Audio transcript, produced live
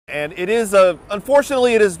And it is,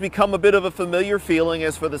 unfortunately, it has become a bit of a familiar feeling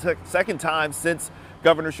as for the second time since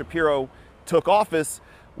Governor Shapiro took office.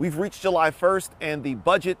 We've reached July 1st and the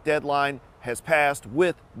budget deadline has passed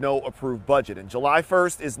with no approved budget. And July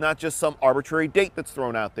 1st is not just some arbitrary date that's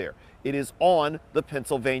thrown out there. It is on the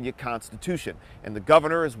Pennsylvania Constitution. And the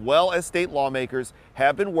governor, as well as state lawmakers,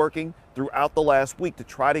 have been working throughout the last week to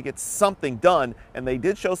try to get something done. And they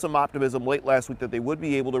did show some optimism late last week that they would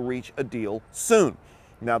be able to reach a deal soon.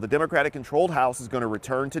 Now, the Democratic-controlled House is going to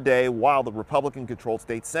return today, while the Republican-controlled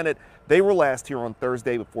state Senate, they were last here on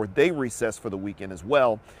Thursday before they recessed for the weekend as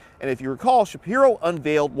well. And if you recall, Shapiro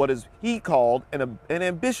unveiled what he called an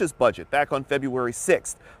ambitious budget back on February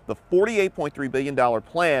 6th. The $48.3 billion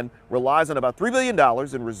plan relies on about $3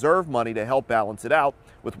 billion in reserve money to help balance it out,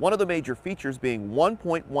 with one of the major features being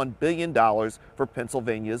 $1.1 billion for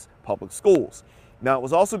Pennsylvania's public schools. Now, it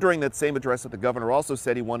was also during that same address that the governor also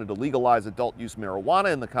said he wanted to legalize adult use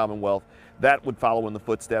marijuana in the Commonwealth. That would follow in the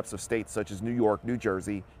footsteps of states such as New York, New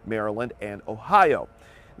Jersey, Maryland, and Ohio.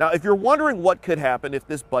 Now, if you're wondering what could happen if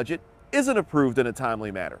this budget isn't approved in a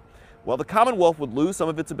timely manner, well, the Commonwealth would lose some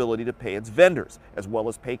of its ability to pay its vendors, as well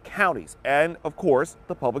as pay counties, and of course,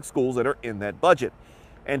 the public schools that are in that budget.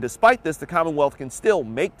 And despite this, the Commonwealth can still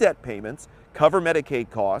make debt payments, cover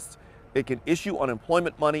Medicaid costs, it can issue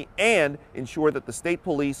unemployment money, and ensure that the state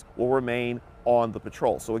police will remain on the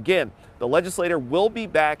patrol. So again, the legislator will be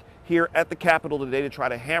back here at the Capitol today to try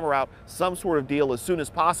to hammer out some sort of deal as soon as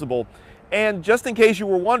possible. And just in case you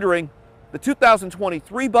were wondering, the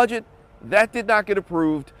 2023 budget, that did not get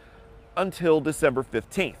approved until December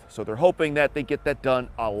 15th. So they're hoping that they get that done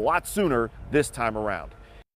a lot sooner this time around.